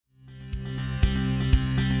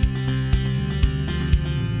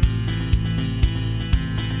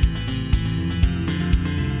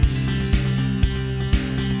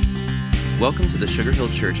Welcome to the Sugar Hill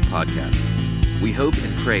Church podcast. We hope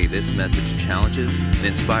and pray this message challenges and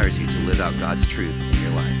inspires you to live out God's truth in your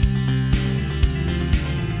life.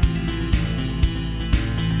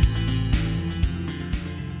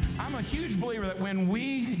 I'm a huge believer that when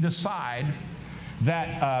we decide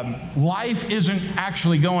that life isn't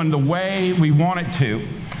actually going the way we want it to,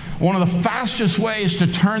 one of the fastest ways to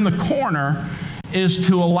turn the corner is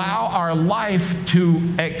to allow our life to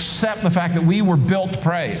accept the fact that we were built to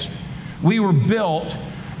praise. We were built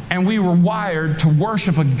and we were wired to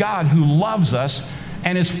worship a God who loves us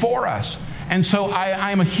and is for us. And so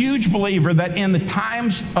I'm a huge believer that in the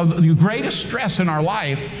times of the greatest stress in our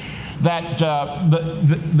life, that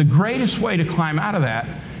the greatest way to climb out of that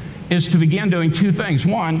is to begin doing two things.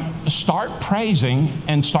 One, start praising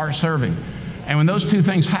and start serving. And when those two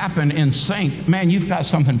things happen in sync, man, you've got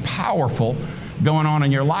something powerful going on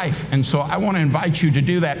in your life. And so I want to invite you to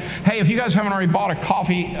do that. Hey, if you guys haven't already bought a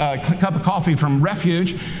cup of coffee from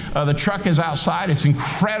Refuge, the truck is outside. It's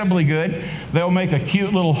incredibly good. They'll make a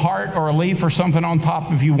cute little heart or a leaf or something on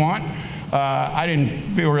top if you want. I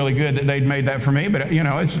didn't feel really good that they'd made that for me, but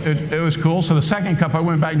it was cool. So the second cup, I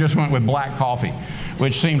went back and just went with black coffee,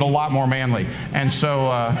 which seemed a lot more manly. And so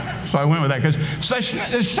I went with that because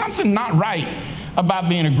there's something not right about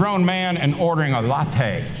being a grown man and ordering a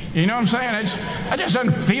latte. You know what I'm saying? It just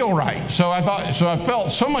doesn't feel right. So I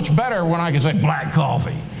felt so much better when I could say black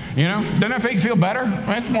coffee. You know? Doesn't that make you feel better?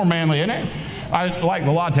 It's more manly, isn't it? I like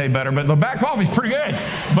the latte better, but the black coffee's pretty good.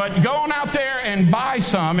 But go on out there and buy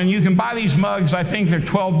some, and you can buy these mugs. I think they're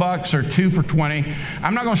 $12 or 2 for $20.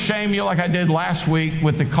 I'm not going to shame you like I did last week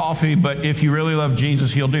with the coffee, but if you really love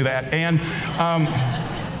Jesus, he'll do that. And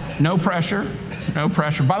no pressure. No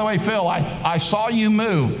pressure. By the way, Phil, I saw you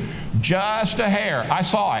move just a hair. I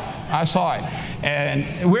saw it.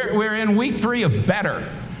 And we're in week 3 of Better.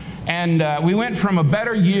 And we went from a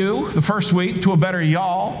better you the first week to a better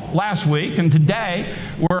y'all last week. And today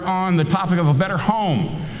we're on the topic of a better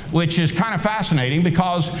home, which is kind of fascinating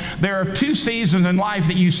because there are 2 seasons in life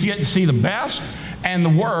that you get to see the best and the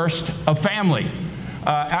worst of family.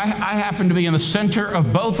 I happen to be in the center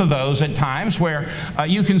of both of those at times where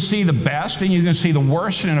you can see the best and you can see the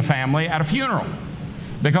worst in a family at a funeral.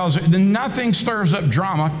 Because nothing stirs up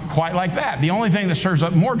drama quite like that. The only thing that stirs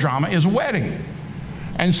up more drama is a wedding.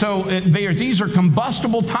 And so these are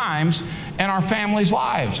combustible times in our family's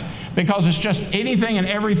lives because it's just anything and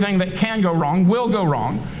everything that can go wrong will go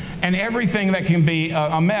wrong. And everything that can be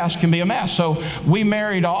a mess can be a mess. So we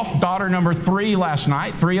married off daughter number 3 last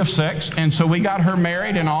night, 3 of 6. And so we got her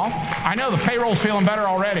married and off. I know the payroll's feeling better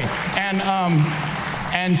already.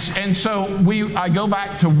 And so I go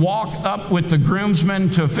back to walk up with the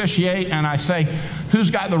groomsmen to officiate, and I say,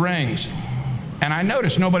 who's got the rings? And I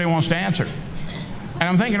notice nobody wants to answer. And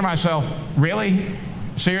I'm thinking to myself, really?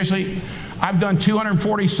 Seriously? I've done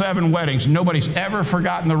 247 weddings. Nobody's ever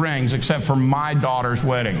forgotten the rings except for my daughter's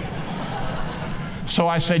wedding. So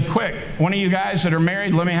I said, quick, one of you guys that are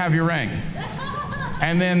married, let me have your ring.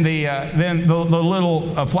 And then the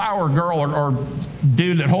little flower girl or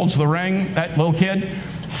dude that holds the ring, that little kid,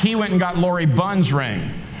 he went and got Lori Bunn's ring.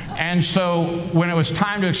 And so when it was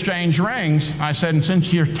time to exchange rings, I said, and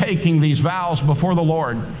since you're taking these vows before the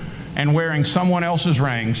Lord and wearing someone else's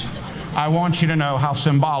rings, I want you to know how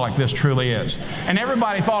symbolic this truly is. And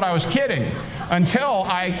everybody thought I was kidding until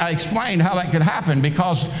I explained how that could happen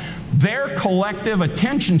because their collective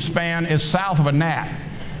attention span is south of a gnat.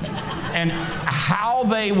 And how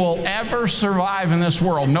they will ever survive in this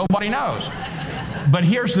world, nobody knows. But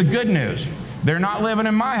here's the good news. They're not living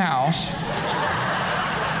in my house.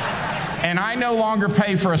 And I no longer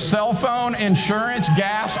pay for a cell phone, insurance,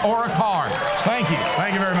 gas, or a car. Thank you.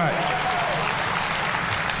 Thank you very much.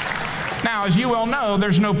 Now, as you well know,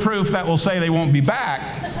 there's no proof that will say they won't be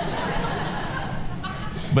back.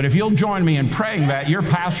 But if you'll join me in praying that, your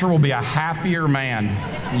pastor will be a happier man.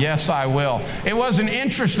 Yes, I will. It was an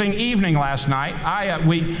interesting evening last night.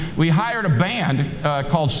 We hired a band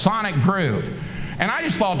called Sonic Groove. And I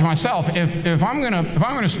just thought to myself, if I'm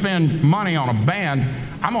gonna spend money on a band,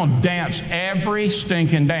 I'm gonna dance every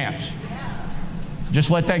stinking dance.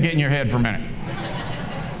 Just let that get in your head for a minute.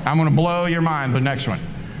 I'm gonna blow your mind with the next one.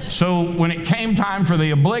 So when it came time for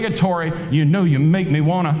the obligatory, you make me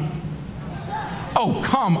wanna. Oh,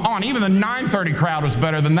 come on. Even the 9:30 crowd was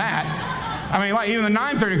better than that. I mean, like even the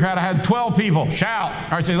 9:30 crowd, I had 12 people shout.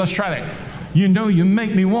 All right, so let's try that. You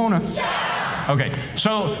make me wanna. Shout. Okay,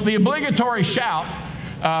 so the obligatory shout,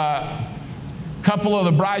 couple of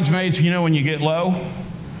the bridesmaids, when you get low,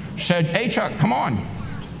 said, hey, Chuck, come on.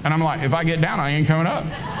 And I'm like, if I get down, I ain't coming up.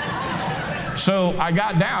 So I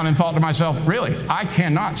got down and thought to myself, really, I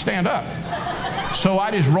cannot stand up. So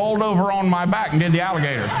I just rolled over on my back and did the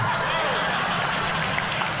alligator.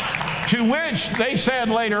 To which they said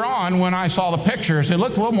later on, when I saw the pictures, it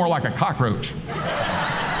looked a little more like a cockroach.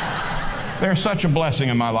 They're such a blessing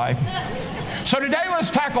in my life. So today, let's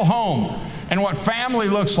tackle home and what family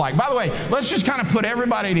looks like. By the way, let's just kind of put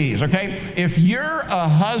everybody at ease, okay? If you're a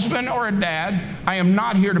husband or a dad, I am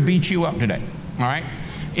not here to beat you up today, all right?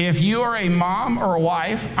 If you are a mom or a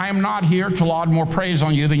wife, I am not here to laud more praise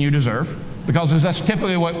on you than you deserve, because that's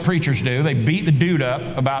typically what preachers do. They beat the dude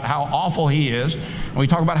up about how awful he is, and we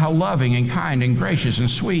talk about how loving and kind and gracious and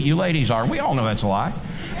sweet you ladies are. We all know that's a lie.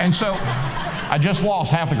 And so I just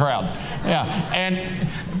lost half the crowd. Yeah,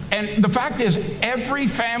 and the fact is, every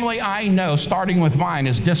family I know, starting with mine,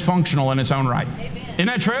 is dysfunctional in its own right. Amen. Isn't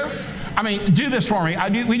that true? I mean, do this for me.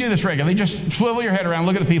 We do this regularly. Just swivel your head around,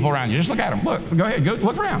 look at the people around you. Just look at them. Look, go ahead,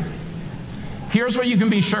 look around. Here's what you can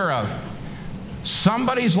be sure of.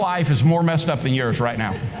 Somebody's life is more messed up than yours right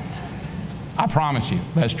now. I promise you,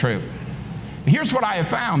 that's true. Here's what I have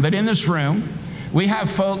found, that in this room, we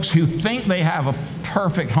have folks who think they have a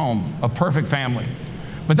perfect home, a perfect family.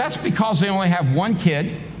 But that's because they only have one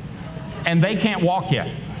kid, and they can't walk yet.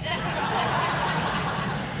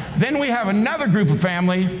 Then we have another group of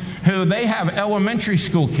family who they have elementary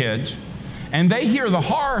school kids, and they hear the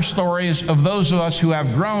horror stories of those of us who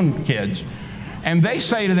have grown kids. And they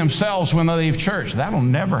say to themselves when they leave church, that'll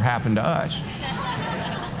never happen to us.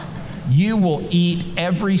 You will eat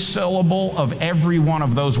every syllable of every one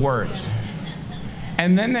of those words.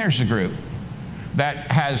 And then there's a group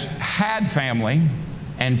that has had family,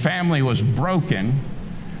 and family was broken,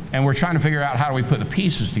 and we're trying to figure out how do we put the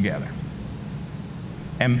pieces together.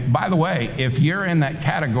 And by the way, if you're in that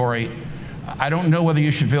category, I don't know whether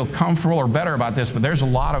you should feel comfortable or better about this, but there's a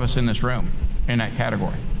lot of us in this room in that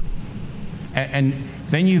category. And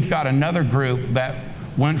then you've got another group that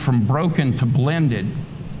went from broken to blended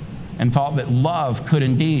and thought that love could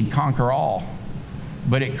indeed conquer all,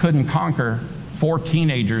 but it couldn't conquer 4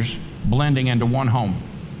 teenagers blending into one home.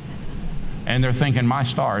 And they're thinking, my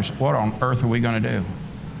stars, what on earth are we going to do?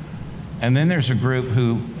 And then there's a group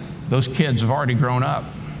who, those kids have already grown up,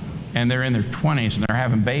 and they're in their 20s, and they're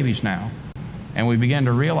having babies now. And we begin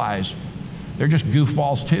to realize they're just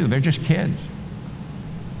goofballs too. They're just kids.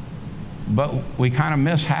 But we kind of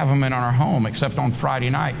miss having them in our home, except on Friday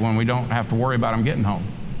night when we don't have to worry about them getting home.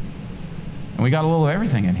 And we got a little of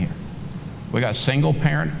everything in here. We got single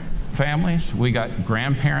parent families. We got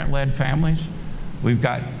grandparent-led families. We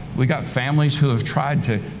got families who have tried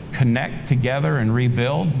to connect together and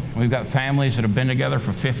rebuild. We've got families that have been together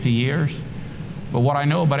for 50 years. But what I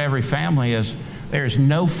know about every family is there's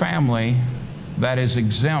no family that is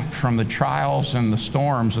exempt from the trials and the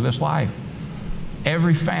storms of this life.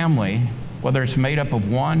 Every family, whether it's made up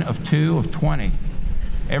of 1, of 2, of 20,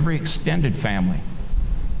 every extended family,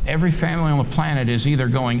 every family on the planet is either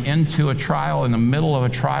going into a trial, in the middle of a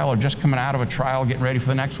trial, or just coming out of a trial, getting ready for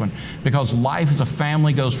the next one. Because life as a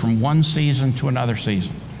family goes from one season to another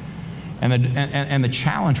season. And the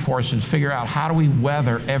challenge for us is to figure out, how do we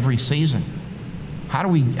weather every season? How do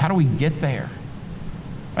we get there?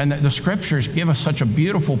 And the scriptures give us such a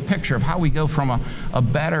beautiful picture of how we go from a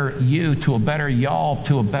better you to a better y'all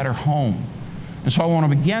to a better home. And so I want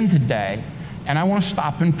to begin today, and I want to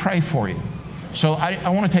stop and pray for you. So I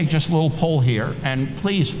want to take just a little poll here, and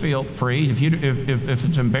please feel free, if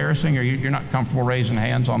it's embarrassing or you're not comfortable raising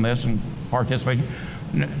hands on this and participating,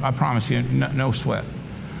 I promise you, no sweat.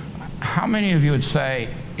 How many of you would say,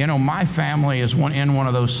 my family is in one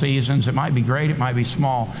of those seasons. It might be great, it might be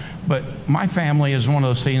small, but my family is one of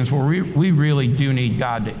those seasons where we really do need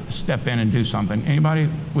God to step in and do something. Anybody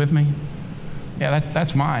with me? Yeah,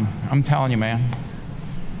 that's mine. I'm telling you, man.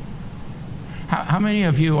 How many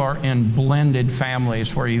of you are in blended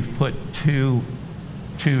families where you've put two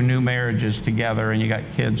new marriages together and you got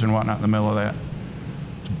kids and whatnot in the middle of that?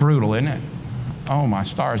 It's brutal, isn't it? Oh, my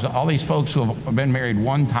stars. All these folks who have been married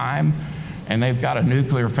one time and they've got a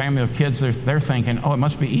nuclear family of kids, they're thinking, oh, it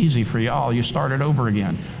must be easy for y'all. You started over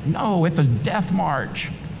again. No, it's a death march.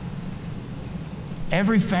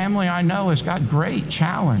 Every family I know has got great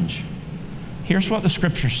challenge. Here's what the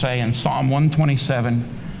scriptures say in Psalm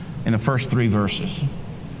 127 in the first 3 verses.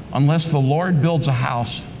 Unless the Lord builds a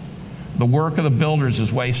house, the work of the builders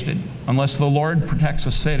is wasted. Unless the Lord protects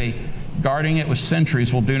a city, guarding it with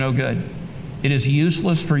sentries will do no good. It is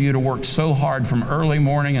useless for you to work so hard from early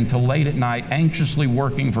morning until late at night, anxiously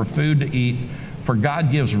working for food to eat, for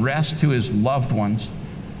God gives rest to his loved ones.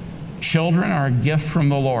 Children are a gift from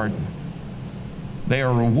the Lord. They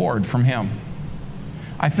are a reward from him.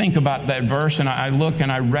 I think about that verse and I look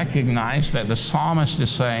and I recognize that the psalmist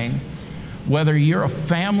is saying, whether you're a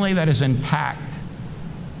family that is intact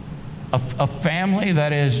a family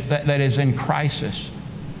that is in crisis,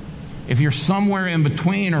 if you're somewhere in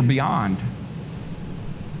between or beyond,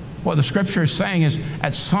 what the Scripture is saying is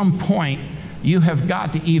at some point you have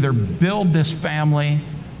got to either build this family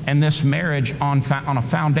and this marriage on a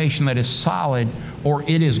foundation that is solid, or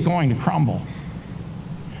it is going to crumble.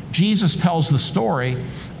 Jesus tells the story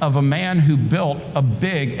of a man who built a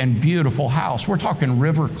big and beautiful house. We're talking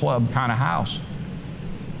River Club kind of house.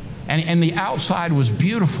 And the outside was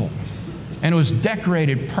beautiful, and it was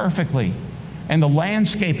decorated perfectly, and the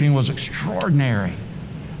landscaping was extraordinary.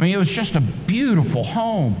 I mean, it was just a beautiful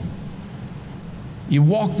home. You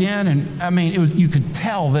walked in, and I mean, you could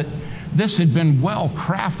tell that this had been well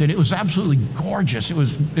crafted. It was absolutely gorgeous. It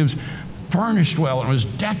was furnished well, and it was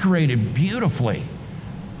decorated beautifully.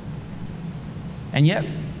 And yet,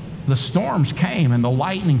 the storms came, and the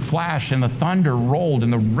lightning flashed, and the thunder rolled,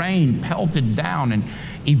 and the rain pelted down, and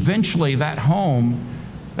eventually that home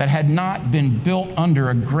that had not been built under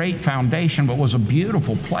a great foundation, but was a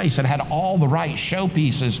beautiful place, it had all the right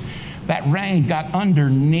showpieces, that rain got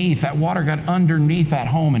underneath, that water got underneath that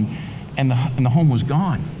home, and the home was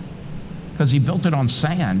gone, because he built it on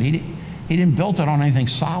sand. He didn't build it on anything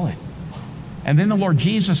solid. And then the Lord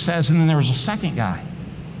Jesus says, and then there was a second guy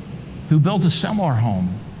who built a similar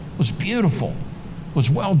home. It was beautiful, was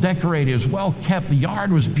well decorated, it was well kept, the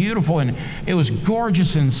yard was beautiful, and it was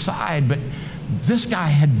gorgeous inside, but this guy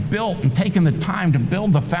had built and taken the time to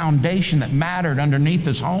build the foundation that mattered underneath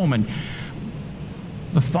his home, and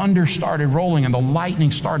the thunder started rolling, and the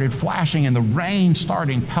lightning started flashing, and the rain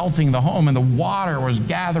started pelting the home, and the water was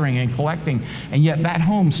gathering and collecting, and yet that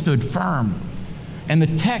home stood firm. And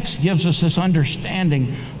the text gives us this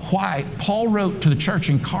understanding why Paul wrote to the church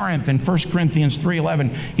in Corinth in 1 Corinthians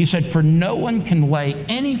 3:11. He said, "For no one can lay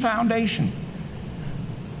any foundation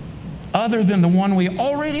other than the one we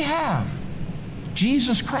already have,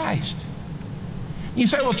 Jesus Christ." You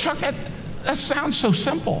say, "Well, Chuck, that sounds so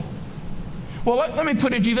simple." Well, let me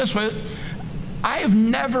put it to you this way. I have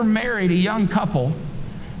never married a young couple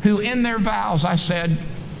who in their vows I said,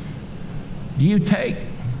 "Do you take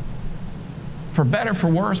for better, for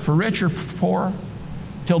worse, for rich or for poor,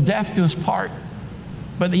 till death do us part,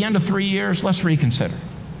 but at the end of 3 years, let's reconsider"?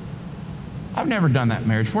 I've never done that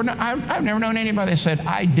marriage before. I've never known anybody that said,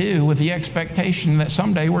 "I do," with the expectation that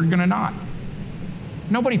someday we're going to not.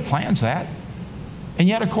 Nobody plans that. And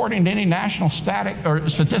yet, according to any national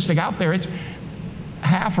statistic out there, it's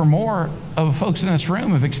half or more of folks in this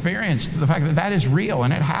room have experienced the fact that that is real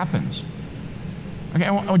and it happens. Okay,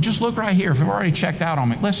 well, just look right here. If you've already checked out on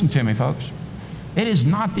me, listen to me, folks. It is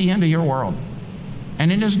not the end of your world.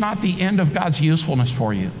 And it is not the end of God's usefulness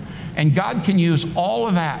for you. And God can use all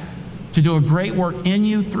of that to do a great work in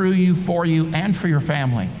you, through you, for you, and for your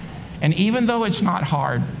family. And even though it's not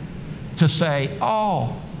hard to say,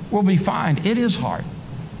 "Oh, we'll be fine," it is hard.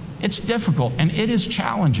 It's difficult, and it is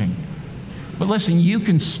challenging. But listen, you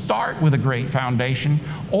can start with a great foundation,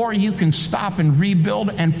 or you can stop and rebuild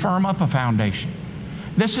and firm up a foundation.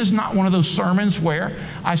 This is not one of those sermons where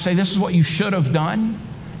I say this is what you should have done.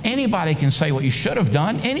 Anybody can say what you should have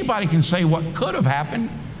done. Anybody can say what could have happened.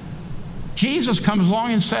 Jesus comes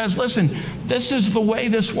along and says, listen, this is the way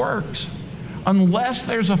this works. Unless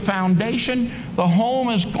there's a foundation, the home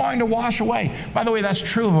is going to wash away. By the way, that's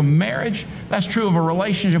true of a marriage. That's true of a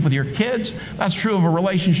relationship with your kids. That's true of a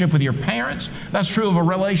relationship with your parents. That's true of a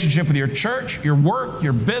relationship with your church, your work,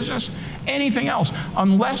 your business, anything else.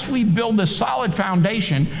 Unless we build this solid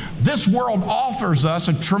foundation, this world offers us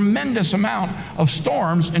a tremendous amount of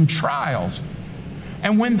storms and trials.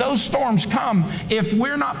 And when those storms come, if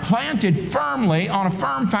we're not planted firmly on a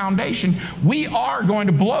firm foundation, we are going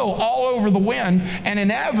to blow all over the wind, and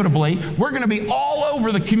inevitably, we're going to be all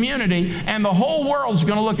over the community, and the whole world's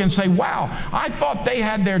going to look and say, wow, I thought they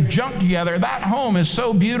had their junk together. That home is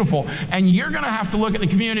so beautiful. And you're going to have to look at the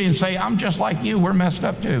community and say, I'm just like you. We're messed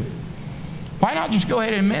up too. Why not just go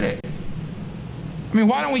ahead and admit it? I mean,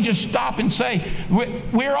 why don't we just stop and say,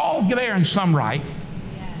 we're all there in some right.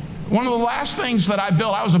 One of the last things that I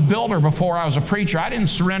built, I was a builder before I was a preacher. I didn't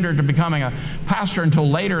surrender to becoming a pastor until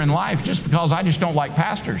later in life, just because I just don't like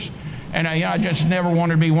pastors. And I just never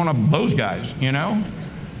wanted to be one of those guys,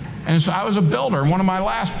 And so I was a builder. One of my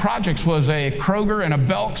last projects was a Kroger and a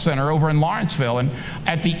Belk Center over in Lawrenceville. And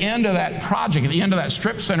at the end of that project, at the end of that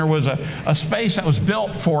strip center, was a space that was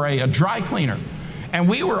built for a dry cleaner. And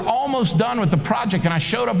we were almost done with the project, and I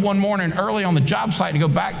showed up one morning early on the job site to go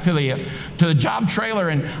back to the job trailer,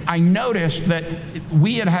 and I noticed that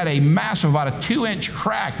we had a massive, about a 2-inch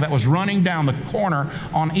crack that was running down the corner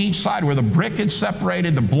on each side where the brick had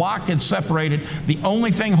separated, the block had separated. The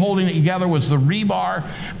only thing holding it together was the rebar,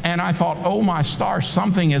 and I thought, oh my stars,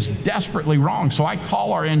 something is desperately wrong. So I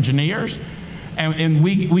call our engineers, and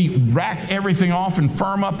we rack everything off and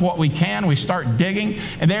firm up what we can. We start digging,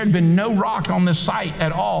 and there had been no rock on this site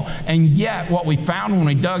at all. And yet what we found when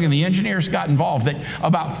we dug and the engineers got involved, that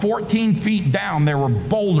about 14 feet down there were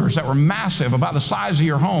boulders that were massive, about the size of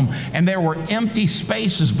your home, and there were empty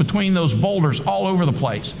spaces between those boulders all over the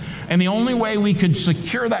place. And the only way we could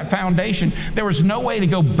secure that foundation, there was no way to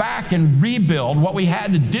go back and rebuild. What we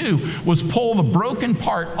had to do was pull the broken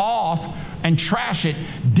part off and trash it,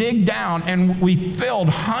 dig down, and we filled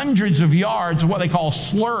hundreds of yards of what they call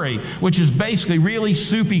slurry, which is basically really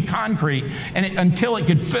soupy concrete, and until it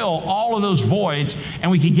could fill all of those voids, and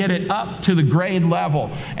we could get it up to the grade level.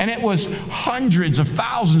 And it was hundreds of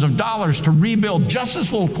thousands of dollars to rebuild just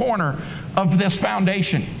this little corner of this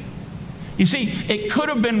foundation. You see, it could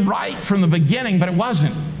have been right from the beginning, but it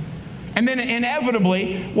wasn't. And then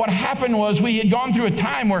inevitably, what happened was we had gone through a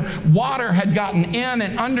time where water had gotten in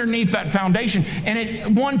and underneath that foundation,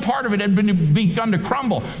 and one part of it had begun to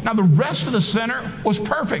crumble. Now, the rest of the center was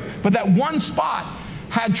perfect, but that one spot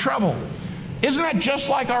had trouble. Isn't that just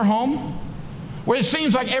like our home? Where it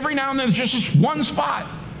seems like every now and then there's just this one spot.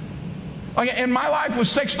 Like in my life with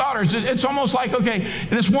 6 daughters, it's almost like, okay,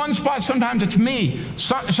 this one spot, sometimes it's me,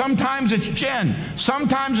 sometimes it's Jen,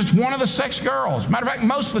 sometimes it's one of the 6 girls. Matter of fact,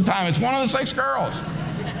 most of the time it's one of the 6 girls.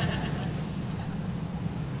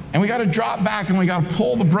 And we got to drop back, and we got to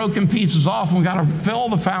pull the broken pieces off, and we got to fill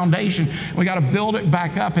the foundation, and we got to build it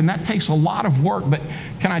back up, and that takes a lot of work. But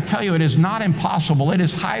can I tell you, it is not impossible. It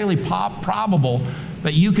is highly probable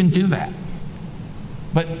that you can do that.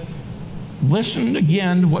 But listen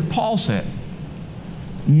again to what Paul said.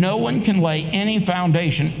 No one can lay any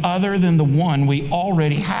foundation other than the one we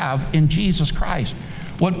already have in Jesus Christ.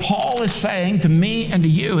 What Paul is saying to me and to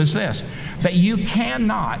you is this, that you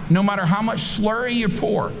cannot, no matter how much slurry you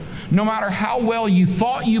pour, no matter how well you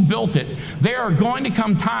thought you built it, there are going to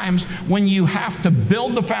come times when you have to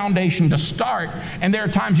build the foundation to start, and there are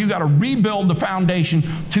times you've got to rebuild the foundation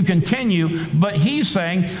to continue. But he's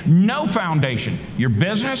saying no foundation. Your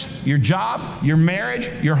business, your job, your marriage,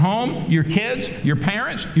 your home, your kids, your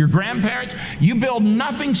parents, your grandparents, you build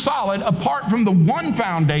nothing solid apart from the one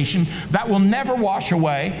foundation that will never wash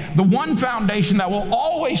away, the one foundation that will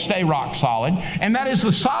always stay rock solid, and that is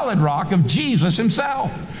the solid rock of Jesus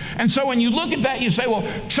himself. And so when you look at that, you say, well,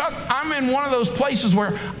 Chuck, I'm in one of those places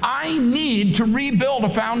where I need to rebuild a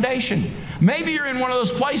foundation. Maybe you're in one of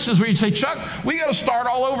those places where you say, Chuck, we got to start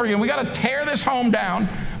all over again. We got to tear this home down.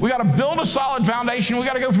 We got to build a solid foundation. We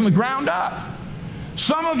got to go from the ground up.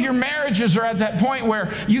 Some of your marriages are at that point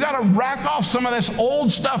where you got to rack off some of this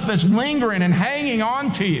old stuff that's lingering and hanging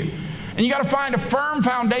on to you. And you got to find a firm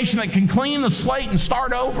foundation that can clean the slate and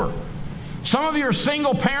start over. Some of you are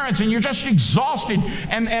single parents and you're just exhausted,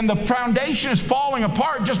 and the foundation is falling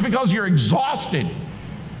apart just because you're exhausted.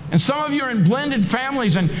 And some of you are in blended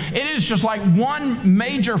families, and it is just like one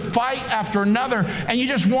major fight after another, and you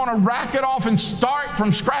just want to rack it off and start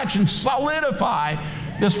from scratch and solidify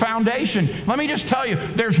this foundation. Let me just tell you,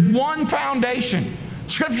 there's one foundation.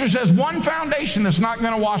 Scripture says one foundation that's not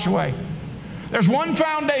going to wash away. There's one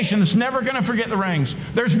foundation that's never going to forget the rings.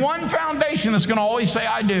 There's one foundation that's going to always say,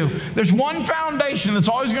 I do. There's one foundation that's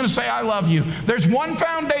always going to say, I love you. There's one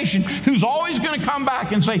foundation who's always going to come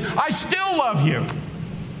back and say, I still love you.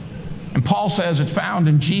 And Paul says it's found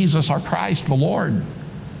in Jesus, our Christ, the Lord.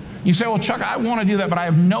 You say, well, Chuck, I want to do that, but I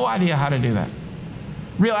have no idea how to do that.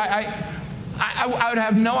 Really, I would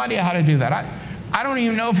have no idea how to do that. I don't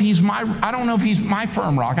even know if I don't know if he's my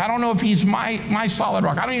firm rock. I don't know if he's my solid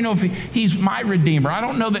rock. I don't even know if he's my redeemer. I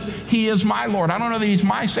don't know that he is my Lord. I don't know that he's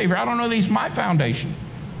my Savior. I don't know that he's my foundation.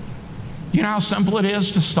 You know how simple it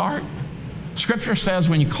is to start? Scripture says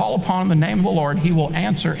when you call upon the name of the Lord, he will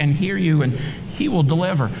answer and hear you, and he will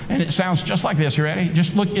deliver. And it sounds just like this. You ready?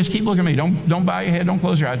 Just keep looking at me. Don't bow your head. Don't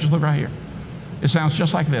close your eyes. Just look right here. It sounds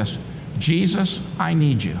just like this. Jesus, I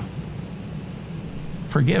need you.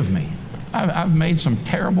 Forgive me. I've made some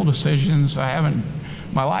terrible decisions.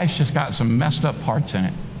 My life's just got some messed up parts in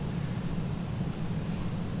it.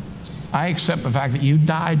 I accept the fact that you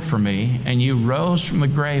died for me and you rose from the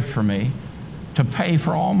grave for me to pay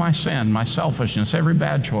for all my sin, my selfishness, every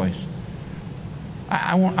bad choice.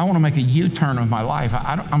 I want to make a U-turn of my life.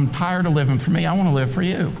 I'm tired of living for me. I want to live for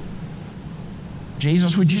you.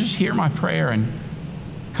 Jesus, would you just hear my prayer and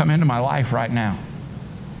come into my life right now?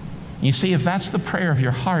 You see, if that's the prayer of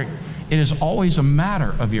your heart, it is always a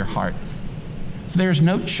matter of your heart. There's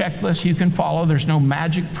no checklist you can follow. There's no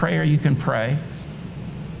magic prayer you can pray.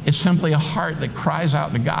 It's simply a heart that cries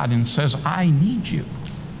out to God and says, I need you.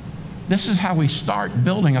 This is how we start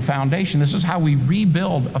building a foundation. This is how we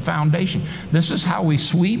rebuild a foundation. This is how we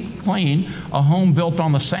sweep clean a home built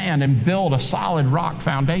on the sand and build a solid rock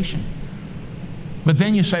foundation. But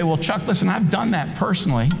then you say, well, Chuck, listen, I've done that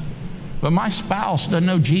personally, but my spouse doesn't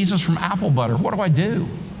know Jesus from apple butter. What do I do?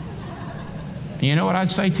 And you know what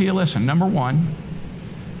I'd say to you? Listen, number one,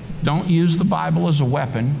 don't use the Bible as a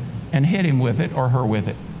weapon and hit him with it or her with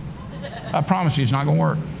it. I promise you it's not going to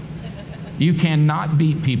work. You cannot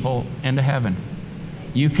beat people into heaven.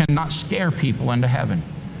 You cannot scare people into heaven.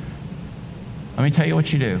 Let me tell you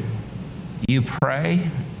what you do. You pray,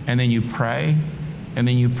 and then you pray, and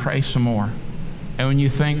then you pray some more. And when you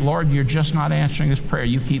think, Lord, you're just not answering this prayer,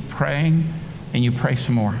 you keep praying, and you pray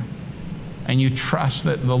some more. And you trust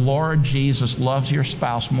that the Lord Jesus loves your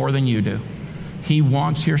spouse more than you do. He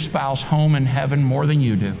wants your spouse home in heaven more than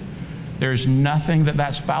you do. There's nothing that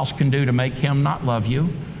that spouse can do to make him not love you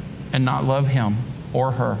and not love him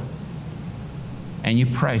or her. And you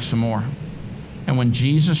pray some more. And when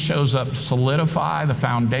Jesus shows up to solidify the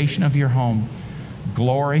foundation of your home,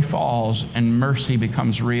 glory falls and mercy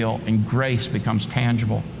becomes real and grace becomes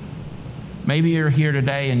tangible. Maybe you're here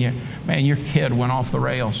today and your kid went off the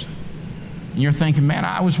rails. And you're thinking, man,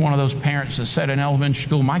 I was one of those parents that said in elementary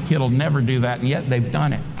school, my kid will never do that, and yet they've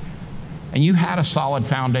done it. And you had a solid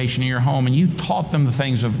foundation in your home, and you taught them the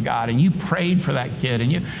things of God, and you prayed for that kid,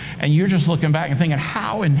 and you're just looking back and thinking,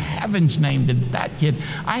 how in heaven's name did that kid?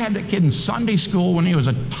 I had that kid in Sunday school when he was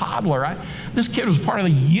a toddler. This kid was part of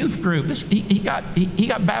the youth group. He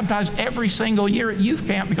got baptized every single year at youth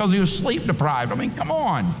camp because he was sleep deprived. I mean, come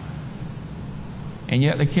on. And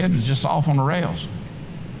yet the kid was just off on the rails.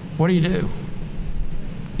 What do?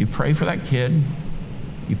 You pray for that kid.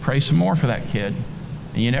 You pray some more for that kid.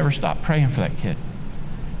 And you never stop praying for that kid.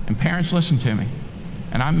 And parents, listen to me.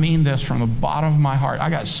 And I mean this from the bottom of my heart. I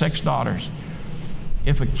got 6 daughters.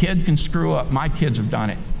 If a kid can screw up, my kids have done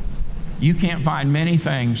it. You can't find many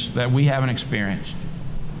things that we haven't experienced.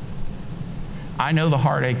 I know the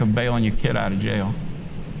heartache of bailing your kid out of jail.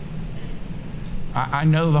 I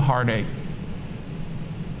know the heartache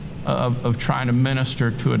of trying to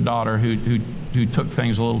minister to a daughter who took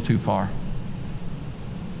things a little too far.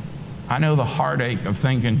 I know the heartache of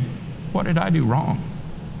thinking, what did I do wrong?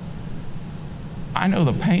 I know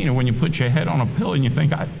the pain of when you put your head on a pillow and you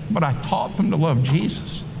think, but I taught them to love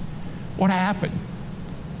Jesus. What happened?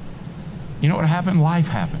 You know what happened? Life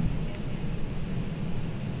happened.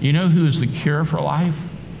 You know who is the cure for life?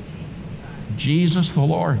 Jesus the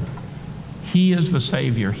Lord. He is the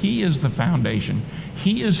Savior. He is the foundation.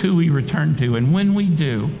 He is who we return to. And when we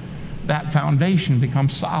do, that foundation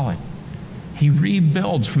becomes solid. He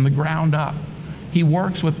rebuilds from the ground up. He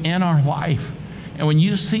works within our life. And when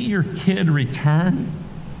you see your kid return,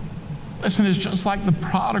 listen, it's just like the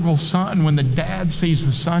prodigal son when the dad sees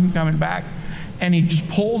the son coming back and he just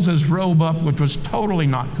pulls his robe up, which was totally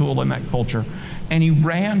not cool in that culture. And he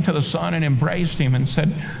ran to the son and embraced him and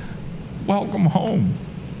said, welcome home.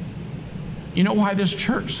 You know why this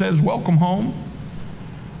church says welcome home?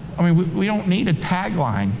 I mean, we don't need a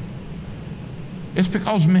tagline. It's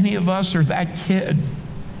because many of us are that kid.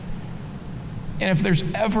 And if there's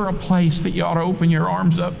ever a place that you ought to open your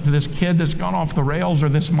arms up to this kid that's gone off the rails or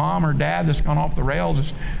this mom or dad that's gone off the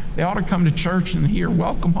rails, they ought to come to church and hear,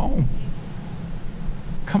 welcome home.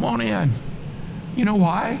 Come on in. You know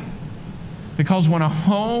why? Because when a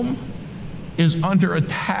home is under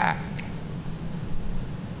attack,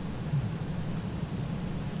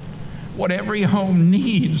 what every home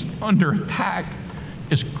needs under attack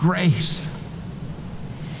is grace.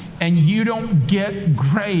 And you don't get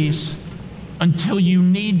grace until you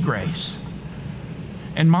need grace.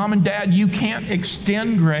 And mom and dad, you can't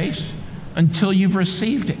extend grace until you've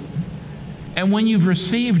received it. And when you've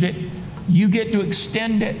received it, you get to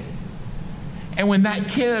extend it. And when that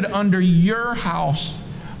kid under your house,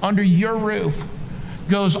 under your roof,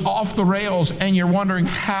 goes off the rails and you're wondering,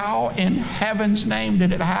 how in heaven's name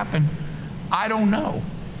did it happen? I don't know.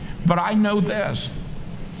 But I know this.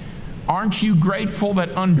 Aren't you grateful that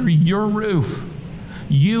under your roof,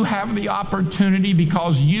 you have the opportunity,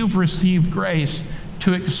 because you've received grace,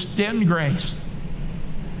 to extend grace?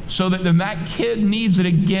 So that when that kid needs it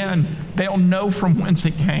again, they'll know from whence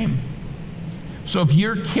it came. So if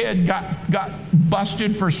your kid got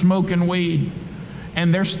busted for smoking weed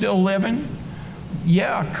and they're still living,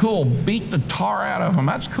 yeah, cool. Beat the tar out of them.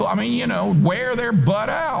 That's cool. I mean, wear their butt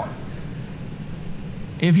out.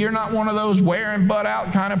 If you're not one of those wearing butt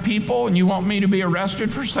out kind of people and you want me to be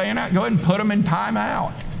arrested for saying that, go ahead and put them in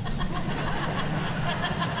timeout.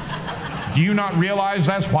 Do you not realize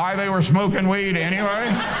that's why they were smoking weed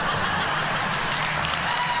anyway?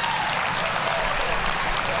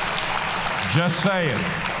 Just saying.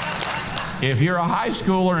 If you're a high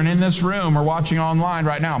schooler and in this room or watching online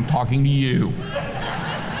right now, I'm talking to you.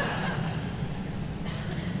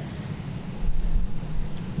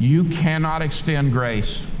 You cannot extend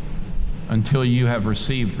grace until you have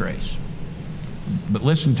received grace. But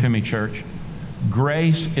listen to me, church.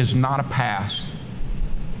 Grace is not a pass.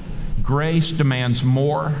 Grace demands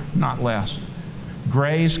more, not less.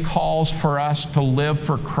 Grace calls for us to live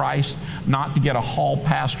for Christ, not to get a hall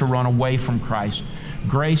pass to run away from Christ.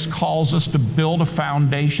 Grace calls us to build a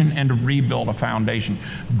foundation and to rebuild a foundation.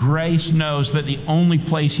 Grace knows that the only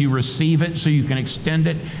place you receive it so you can extend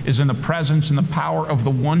it is in the presence and the power of the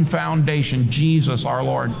one foundation, Jesus our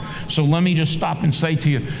Lord. So let me just stop and say to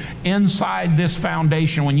you, inside this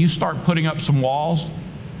foundation, when you start putting up some walls,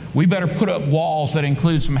 we better put up walls that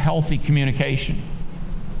include some healthy communication.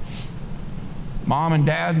 Mom and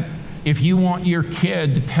Dad, if you want your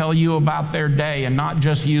kid to tell you about their day and not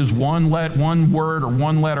just use one word or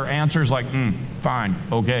one letter answers like, fine,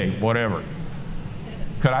 okay, whatever.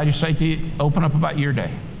 Could I just say to you, open up about your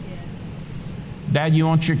day? Yes. Dad, you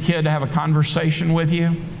want your kid to have a conversation with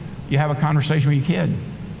you? You have a conversation with your kid.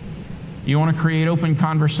 You want to create open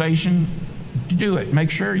conversation? Do it. Make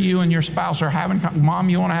sure you and your spouse are having, Mom,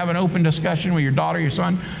 you want to have an open discussion with your daughter, your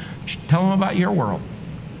son? Tell them about your world.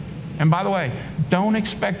 And by the way, don't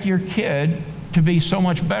expect your kid to be so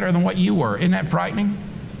much better than what you were. Isn't that frightening?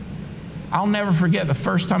 I'll never forget the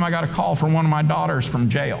first time I got a call from one of my daughters from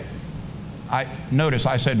jail. Notice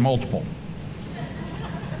I said multiple.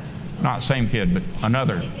 Not same kid, but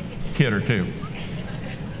another kid or two.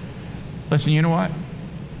 Listen, you know what?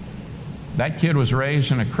 That kid was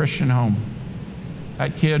raised in a Christian home.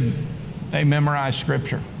 That kid, they memorized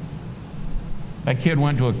Scripture. That kid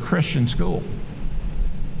went to a Christian school.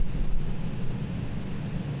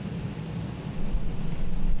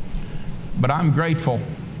 But I'm grateful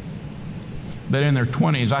that in their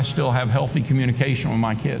 20s, I still have healthy communication with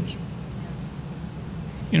my kids.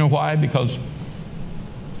 You know why? Because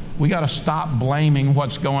we got to stop blaming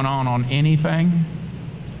what's going on anything.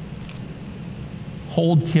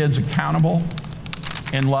 Hold kids accountable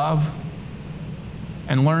in love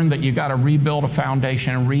and learn that you got to rebuild a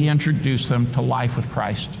foundation and reintroduce them to life with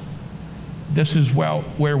Christ. This is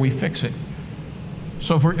where we fix it.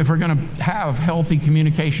 So if we're going to have healthy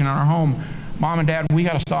communication in our home, Mom and Dad, we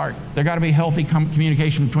got to start. There got to be healthy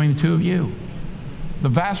communication between the two of you. The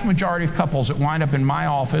vast majority of couples that wind up in my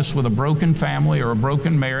office with a broken family or a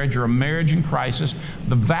broken marriage or a marriage in crisis,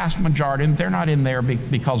 the vast majority, they're not in there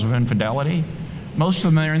because of infidelity. Most of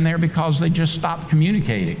them are in there because they just stopped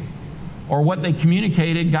communicating. Or what they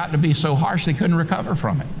communicated got to be so harsh they couldn't recover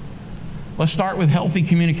from it. Let's start with healthy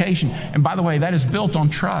communication. And by the way, that is built on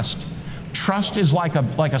trust. Trust is like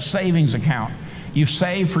a savings account. You've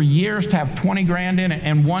saved for years to have 20 grand in it,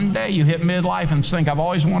 and one day you hit midlife and think, I've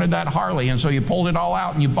always wanted that Harley, and so you pulled it all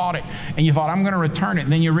out and you bought it, and you thought, I'm going to return it,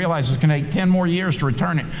 and then you realize it's going to take 10 more years to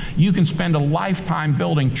return it. You can spend a lifetime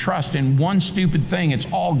building trust in one stupid thing. It's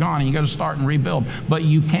all gone, and you got to start and rebuild. But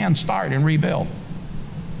you can start and rebuild.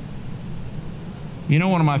 You know,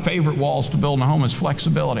 one of my favorite walls to build in a home is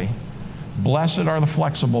flexibility. Blessed are the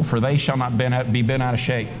flexible, for they shall not be bent out of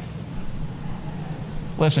shape.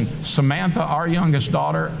 Listen, Samantha, our youngest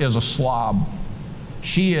daughter, is a slob.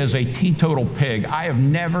 She is a teetotal pig. I have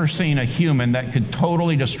never seen a human that could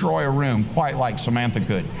totally destroy a room quite like Samantha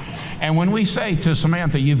could. And when we say to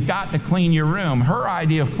Samantha, you've got to clean your room, her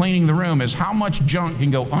idea of cleaning the room is how much junk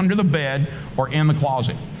can go under the bed or in the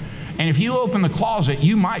closet. And if you open the closet,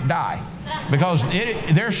 you might die because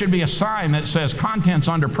there should be a sign that says contents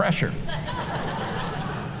under pressure.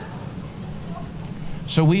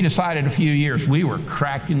 So we decided a few years, we were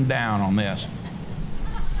cracking down on this.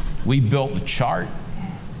 We built the chart.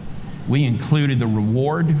 We included the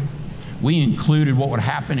reward. We included what would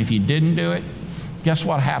happen if you didn't do it. Guess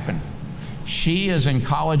what happened? She is in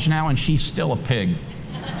college now and she's still a pig.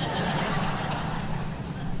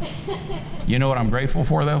 You know what I'm grateful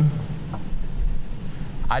for though?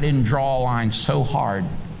 I didn't draw a line so hard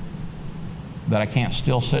that I can't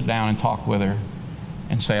still sit down and talk with her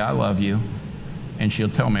and say, I love you. And she'll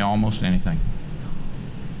tell me almost anything.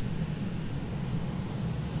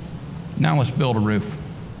 Now let's build a roof.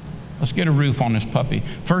 Let's get a roof on this puppy.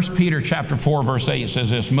 1 Peter chapter 4, verse 8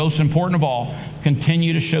 says this, most important of all,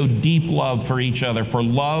 continue to show deep love for each other, for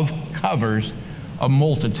love covers a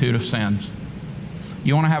multitude of sins.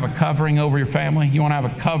 You want to have a covering over your family? You want to have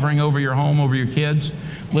a covering over your home, over your kids?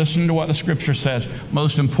 Listen to what the Scripture says.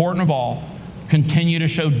 Most important of all, continue to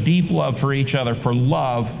show deep love for each other, for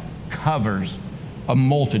love covers a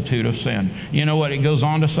multitude of sin. You know what it goes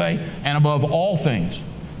on to say? And above all things,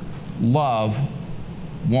 love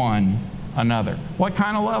one another. What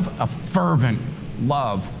kind of love? A fervent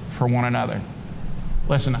love for one another.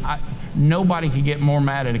 Listen, nobody can get more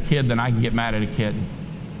mad at a kid than I can get mad at a kid.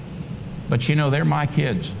 But you know, they're my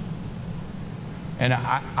kids. And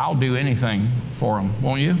I'll do anything for them,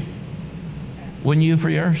 won't you? Wouldn't you for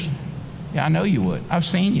yours? Yeah, I know you would. I've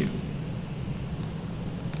seen you.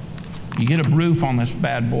 You get a roof on this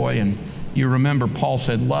bad boy, and you remember Paul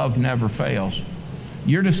said, love never fails.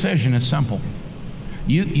 Your decision is simple.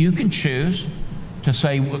 You can choose to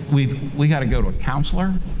say, we got to go to a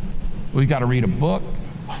counselor. We've got to read a book.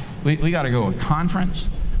 We got to go to a conference.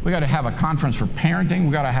 We got to have a conference for parenting.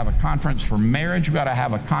 We got to have a conference for marriage. We got to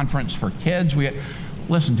have a conference for kids.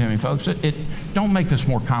 Listen to me, folks. Don't make this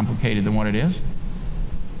more complicated than what it is.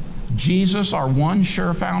 Jesus, our one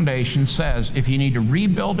sure foundation, says if you need to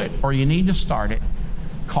rebuild it or you need to start it,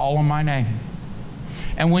 call on my name.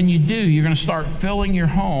 And when you do, you're going to start filling your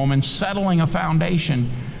home and settling a foundation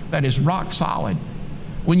that is rock solid.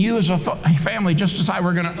 When you as a family just decide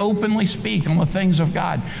we're going to openly speak on the things of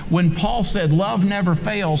God. When Paul said love never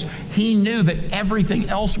fails, he knew that everything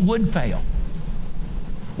else would fail.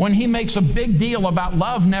 When he makes a big deal about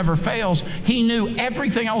love never fails, he knew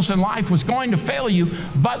everything else in life was going to fail you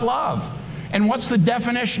but love. And what's the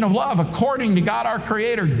definition of love? According to God, our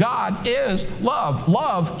Creator, God is love.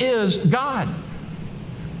 Love is God.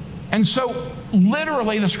 And so,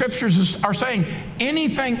 literally, the Scriptures are saying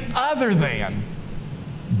anything other than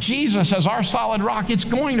Jesus as our solid rock, it's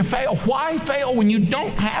going to fail. Why fail when you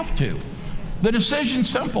don't have to? The decision's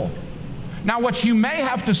simple. Now, what you may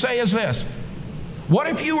have to say is this. What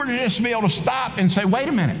if you were to just be able to stop and say, wait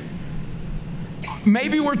a minute,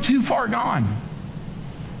 maybe we're too far gone.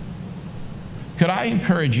 Could I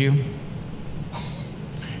encourage you,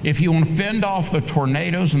 if you want to fend off the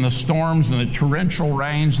tornadoes and the storms and the torrential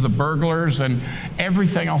rains, the burglars and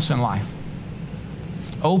everything else in life,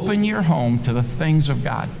 open your home to the things of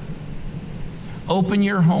God. Open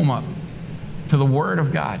your home up to the Word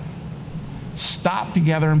of God. Stop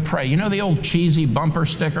together and pray. You know the old cheesy bumper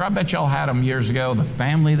sticker? I bet y'all had them years ago. The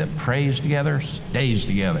family that prays together stays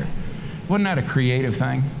together. Wasn't that a creative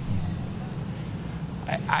thing?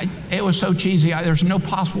 It was so cheesy, there's no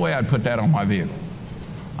possible way I'd put that on my vehicle.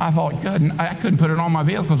 I thought, good, I couldn't put it on my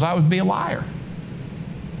vehicle because I would be a liar.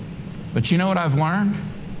 But you know what I've learned?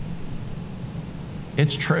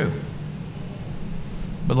 It's true.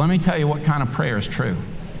 But let me tell you what kind of prayer is true.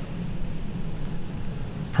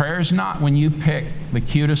 Prayer is not when you pick the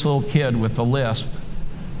cutest little kid with the lisp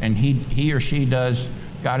and he or she does,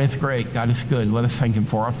 God is great, God is good, let us thank Him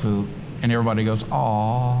for our food. And everybody goes,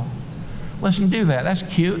 aw. Listen, do that. That's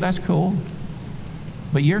cute, that's cool.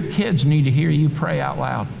 But your kids need to hear you pray out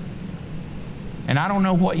loud. And I don't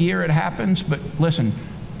know what year it happens, but listen,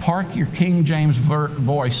 park your King James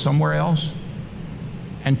voice somewhere else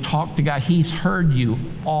and talk to God. He's heard you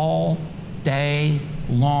all day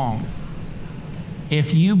long.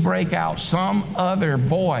 If you break out some other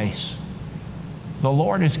voice, the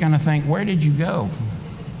Lord is going to think, where did you go?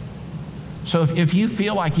 So if you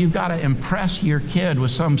feel like you've got to impress your kid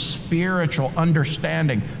with some spiritual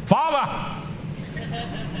understanding, Father,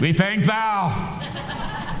 we thank Thou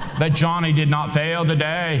that Johnny did not fail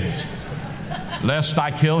today, lest I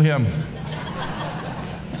kill him.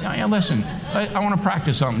 Now, listen, I want to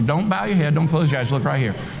practice something. Don't bow your head. Don't close your eyes. Look right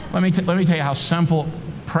here. Let me tell you how simple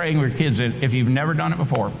praying with your kids is. If you've never done it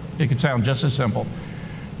before, it could sound just as simple.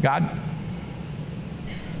 God,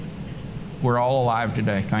 we're all alive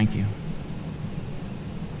today. Thank you.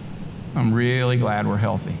 I'm really glad we're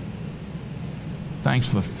healthy. Thanks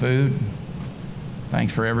for the food.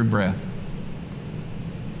 Thanks for every breath.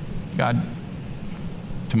 God,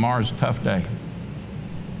 tomorrow's a tough day.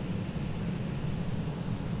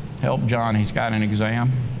 Help John. He's got an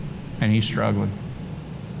exam and he's struggling.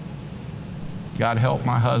 God, help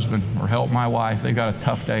my husband or help my wife. They've got a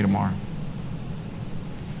tough day tomorrow.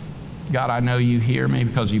 God, I know you hear me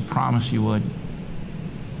because you promised you would.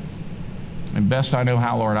 And best I know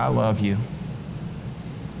how, Lord, I love you.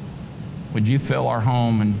 Would you fill our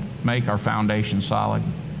home and make our foundation solid?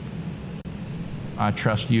 I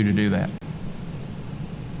trust you to do that.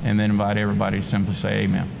 And then invite everybody to simply say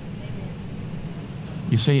amen.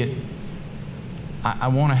 You see, I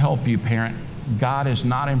want to help you, parent. God is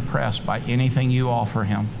not impressed by anything you offer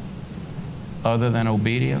Him other than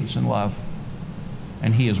obedience and love.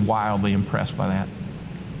 And He is wildly impressed by that.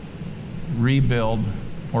 rebuild,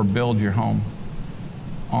 or build your home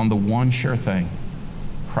on the one sure thing,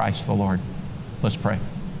 Christ the Lord. Let's pray.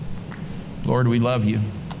 Lord, we love you.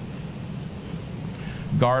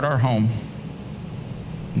 Guard our home.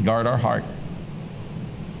 Guard our heart.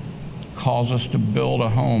 Cause us to build a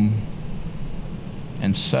home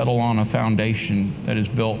and settle on a foundation that is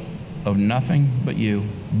built of nothing but you,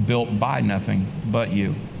 built by nothing but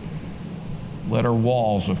you. Let our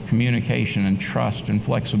walls of communication and trust and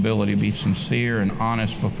flexibility be sincere and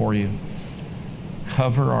honest before you.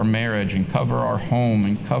 Cover our marriage and cover our home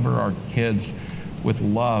and cover our kids with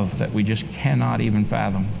love that we just cannot even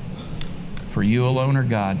fathom. For you alone are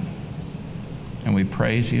God, and we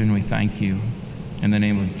praise you and we thank you. In the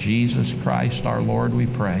name of Jesus Christ, our Lord, we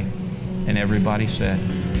pray. And everybody said,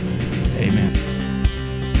 amen.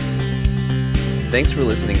 Thanks for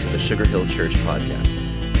listening to the Sugar Hill Church podcast.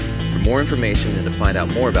 For more information and to find out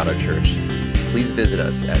more about our church, please visit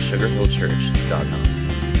us at sugarhillchurch.com.